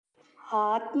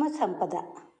ఆత్మ సంపద.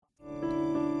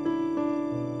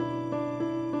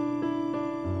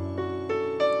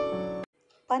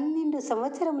 12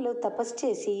 సంవత్సరములు తపస్సు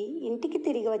చేసి ఇంటికి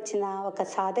తిరిగి వచ్చిన ఒక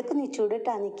సాధకుని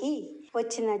చూడటానికి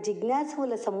వచ్చిన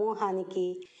జిజ్ఞాసువుల సమూహానికి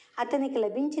అతనికి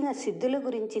లభించిన సిద్ధుల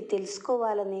గురించి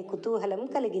తెలుసుకోవాలనే కుతూహలం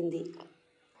కలిగింది.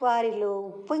 వారిలో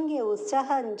ఉప్పొంగే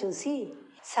ఉత్సాహాన్ని చూసి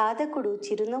సాధకుడు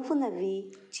చిరునవ్వు నవ్వి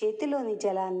చేతిలోని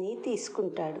జలాన్ని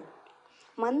తీసుకుంటాడు.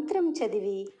 మంత్రం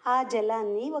చదివి ఆ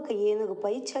జలాన్ని ఒక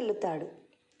ఏనుగుపై చల్లుతాడు.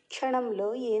 క్షణంలో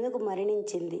ఏనుగు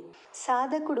మరణించింది.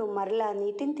 సాధకుడు మరలా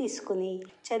నీటిని తీసుకుని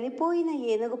చనిపోయిన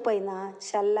ఏనుగు పైన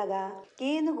చల్లగా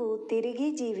ఏనుగు తిరిగి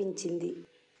జీవించింది.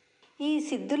 ఈ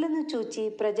సిద్ధులను చూచి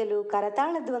ప్రజలు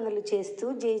కరతాళ ధ్వనులు చేస్తూ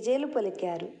జేజేలు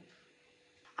పలికారు.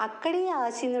 అక్కడే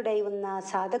ఆసీనుడై ఉన్న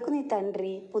సాధకుని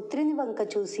తండ్రి పుత్రుని వంక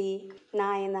చూసి,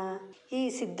 నాయనా, ఈ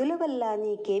సిద్ధుల వల్ల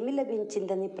నీకేమి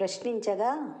లభించిందని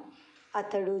ప్రశ్నించగా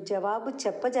అతడు జవాబు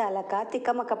చెప్పజాలక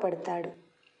తికమక పడతాడు.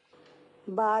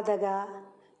 బాధగా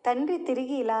తండ్రి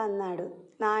తిరిగి ఇలా అన్నాడు,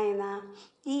 నాయనా,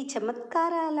 ఈ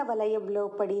చమత్కారాల వలయంలో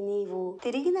పడి నీవు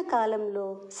తిరిగిన కాలంలో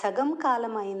సగం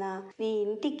కాలమైన నీ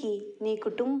ఇంటికి నీ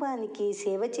కుటుంబానికి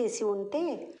సేవ చేసి ఉంటే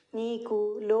నీకు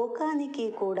లోకానికి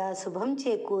కూడా శుభం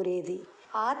చేకూరేది.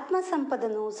 ఆత్మ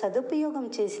సంపదను సదుపయోగం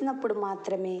చేసినప్పుడు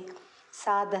మాత్రమే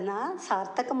సాధన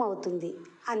సార్థకమవుతుంది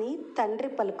అని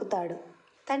తండ్రి పలుకుతాడు.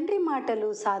 తండ్రి మాటలు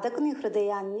సాధకుని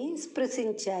హృదయాన్ని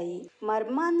స్పృశించాయి.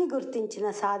 మర్మాన్ని గుర్తించిన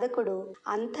సాధకుడు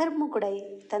అంతర్ముఖుడై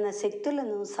తన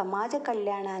శక్తులను సమాజ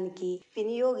కళ్యాణానికి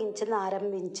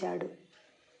వినియోగించనారంభించాడు.